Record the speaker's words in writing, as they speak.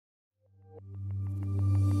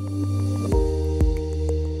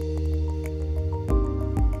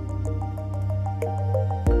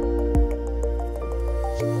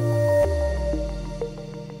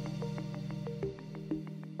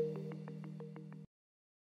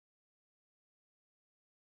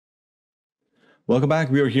Welcome back.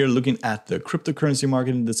 We are here looking at the cryptocurrency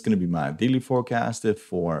market, and this is going to be my daily forecast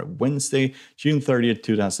for Wednesday, June 30th,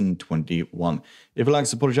 2021. If you like to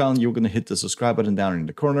support the channel, you're going to hit the subscribe button down in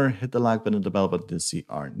the corner, hit the like button and the bell button to see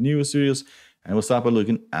our newest videos, and we'll start by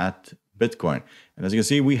looking at Bitcoin. And as you can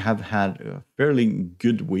see, we have had a fairly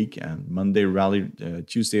good week, and Monday rallied,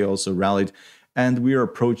 Tuesday also rallied, and we are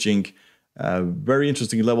approaching a very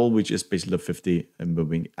interesting level, which is basically the 50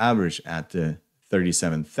 moving average at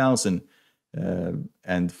 37,000.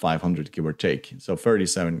 And 500, give or take. So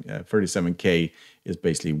 37K is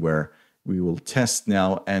basically where we will test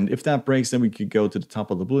now. And if that breaks, then we could go to the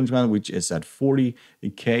top of the Bollinger Band, which is at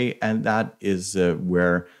 40K. And that is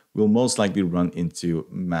where we'll most likely run into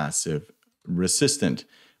massive resistance.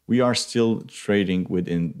 We are still trading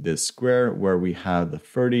within this square where we have the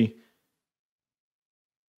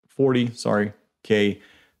 40K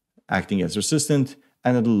acting as resistance.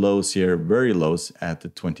 And at the lows here, very lows at the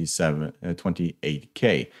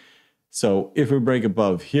 28K. So if we break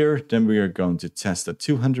above here, then we are going to test the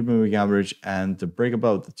 200 moving average, and to break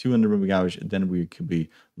above the 200 moving average, then we could be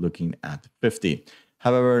looking at 50.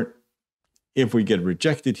 However, if we get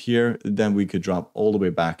rejected here, then we could drop all the way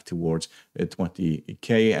back towards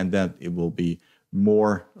 20K, and then it will be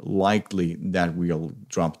more likely that we'll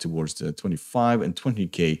drop towards the 25 and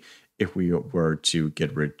 20K if we were to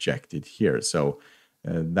get rejected here. So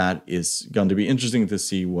that is going to be interesting to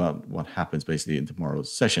see what happens basically in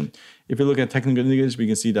tomorrow's session. If you look at technical indicators, we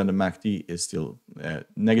can see that the MACD is still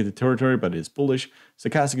negative territory, but it's bullish.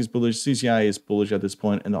 Stochastic is bullish, CCI is bullish at this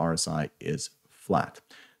point, and the RSI is flat.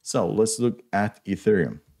 So let's look at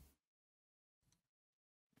Ethereum.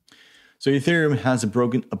 So Ethereum has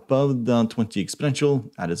broken above the 20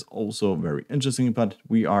 exponential. That is also very interesting, but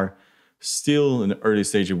we are still in the early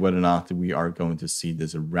stage of whether or not we are going to see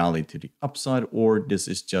this rally to the upside, or this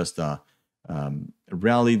is just a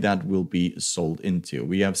rally that will be sold into.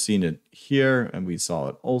 We have seen it here, and we saw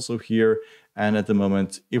it also here. And at the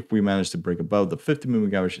moment, if we manage to break above the 50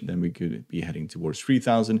 moving average, then we could be heading towards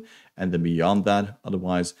 3,000, and then beyond that.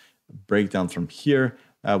 Otherwise, breakdown from here,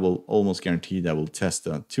 I will almost guarantee that we'll test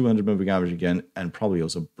the 200 moving average again, and probably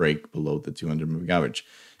also break below the 200 moving average.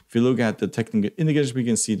 If you look at the technical indicators, we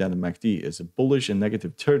can see that the MACD is a bullish and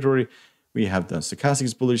negative territory. We have the stochastic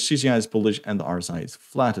is bullish, CCI is bullish, and the RSI is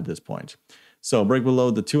flat at this point. So break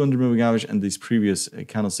below the 200 moving average and these previous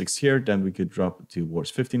candlesticks here, then we could drop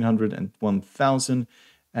towards 1,500 and 1,000.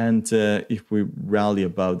 And if we rally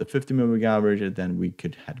above the 50 moving average, then we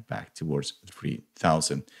could head back towards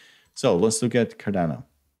 3,000. So let's look at Cardano.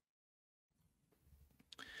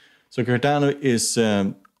 So Cardano is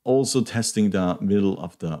also testing the middle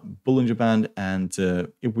of the Bollinger Band, and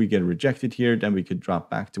if we get rejected here, then we could drop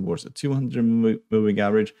back towards the 200 moving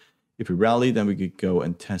average. If we rally, then we could go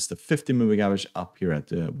and test the 50 moving average up here at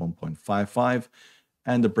 1.55,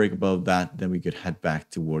 and the break above that, then we could head back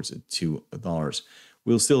towards $2.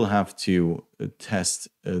 We'll still have to test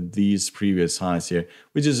these previous highs here,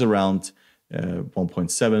 which is around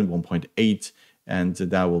 1.7, 1.8, and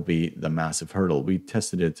that will be the massive hurdle. We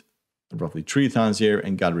tested it roughly 3 times here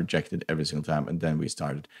and got rejected every single time, and then we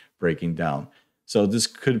started breaking down. So this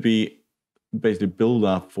could be basically build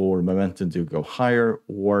up for momentum to go higher,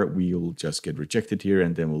 or we'll just get rejected here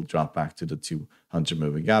and then we'll drop back to the 200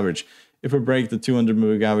 moving average. If we break the 200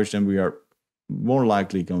 moving average, then we are more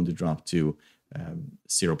likely going to drop to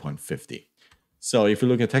 0.50. So if you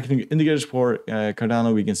look at technical indicators for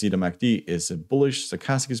Cardano, we can see the MACD is bullish,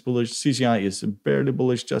 stochastic is bullish, CCI is barely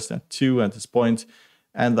bullish, just at 2 at this point,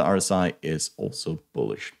 and the RSI is also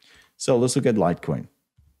bullish. So let's look at Litecoin.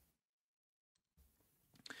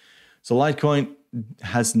 So Litecoin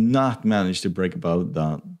has not managed to break above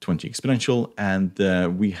the 20 exponential, and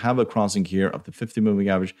we have a crossing here of the 50 moving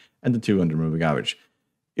average and the 200 moving average.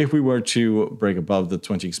 If we were to break above the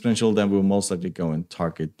 20 exponential, then we'll most likely go and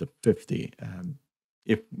target the 50.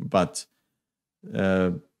 But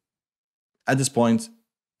at this point,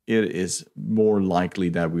 it is more likely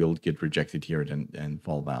that we'll get rejected here and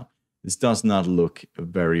fall down. This does not look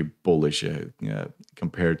very bullish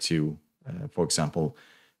compared to, for example,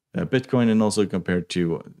 Bitcoin, and also compared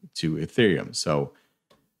to Ethereum. So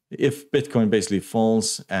if Bitcoin basically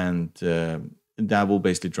falls, and that will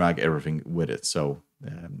basically drag everything with it. So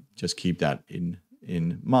just keep that in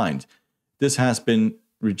mind. This has been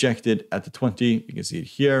rejected at the 20. You can see it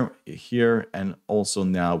here, and also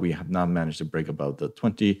now we have not managed to break above the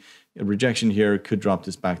 20. A rejection here could drop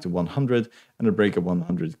this back to 100, and a break of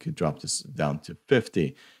 100 could drop this down to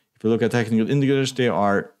 50. If you look at technical indicators, they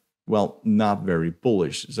are, well, not very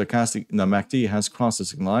bullish. Stochastic, the MACD has crossed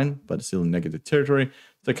the line, but it's still in negative territory.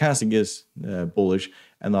 Stochastic is bullish,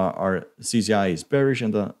 and our CCI is bearish,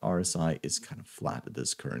 and the RSI is kind of flat at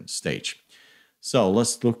this current stage. So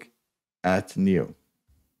let's look at NEO.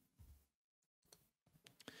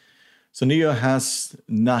 So NEO has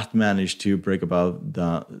not managed to break above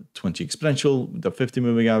the 20 exponential. The 50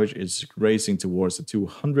 moving average is racing towards the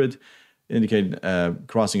 200, indicating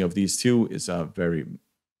crossing of these two is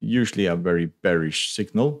usually a very bearish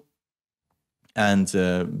signal, and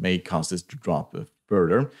may cause this to drop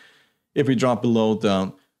further. If we drop below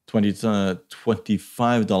the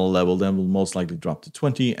 $25 level, then we'll most likely drop to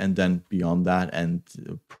 20, and then beyond that, and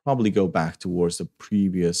probably go back towards the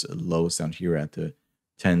previous lows down here at the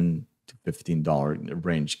 $10 to $15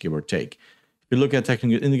 range, give or take. If we look at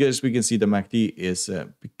technical indicators, we can see the MACD is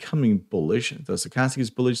becoming bullish. The stochastic is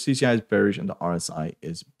bullish, CCI is bearish, and the RSI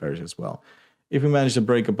is bearish as well. If we manage to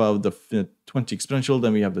break above the 20 exponential,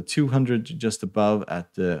 then we have the 200 just above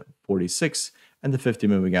at the 46, and the 50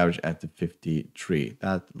 moving average at the 53.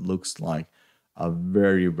 That looks like a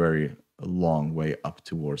very, very long way up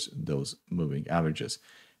towards those moving averages.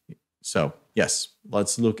 So yes,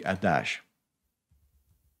 let's look at Dash.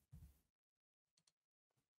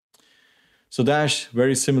 So Dash,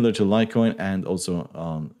 very similar to Litecoin and also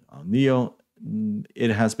on NEO.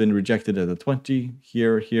 It has been rejected at the 20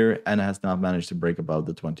 here, and has not managed to break above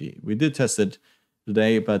the 20. We did test it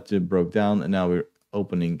today, but it broke down, and now we're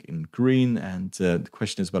opening in green. And the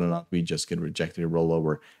question is whether or not we just get rejected, roll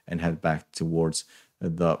over, and head back towards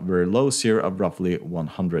the very lows here of roughly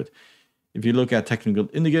 100. If you look at technical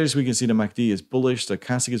indicators, we can see the MACD is bullish, the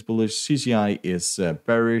stochastic is bullish, CCI is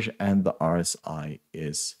bearish, and the RSI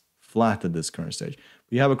is flat at this current stage.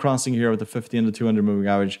 We have a crossing here of the 50 and the 200 moving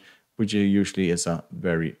average, which usually is a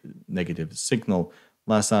very negative signal.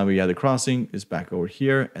 Last time we had a crossing is back over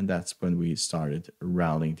here, and that's when we started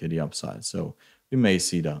rallying to the upside. So we may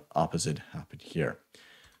see the opposite happen here.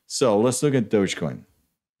 So let's look at Dogecoin.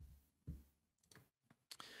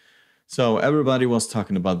 So everybody was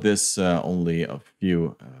talking about this only a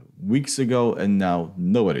few weeks ago, and now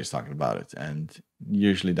nobody's talking about it. And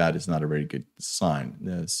usually that is not a very good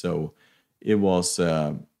sign. So it was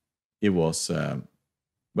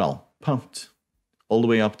well, pumped all the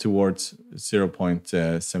way up towards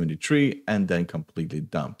 0.73 and then completely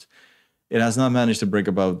dumped. It has not managed to break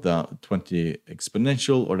above the 20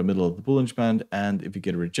 exponential or the middle of the Bollinger Band, and if you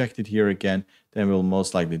get rejected here again, then we'll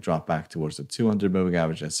most likely drop back towards the 200 moving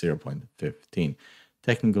average at 0.15.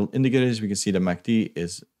 Technical indicators, we can see the MACD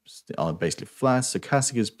is basically flat,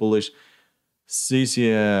 stochastic is bullish,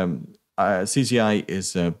 CCI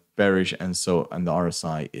is bearish, and the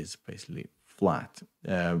RSI is basically flat.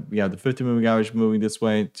 We have the 50 moving average moving this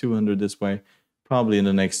way, 200 this way. Probably in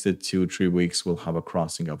the next 2-3 weeks, we'll have a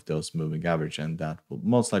crossing of those moving average, and that will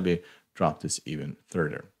most likely drop this even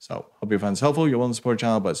further. So hope you find this helpful. You want to support the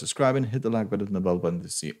channel by subscribing, hit the like button and the bell button to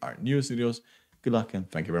see our newest videos. Good luck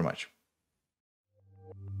and thank you very much.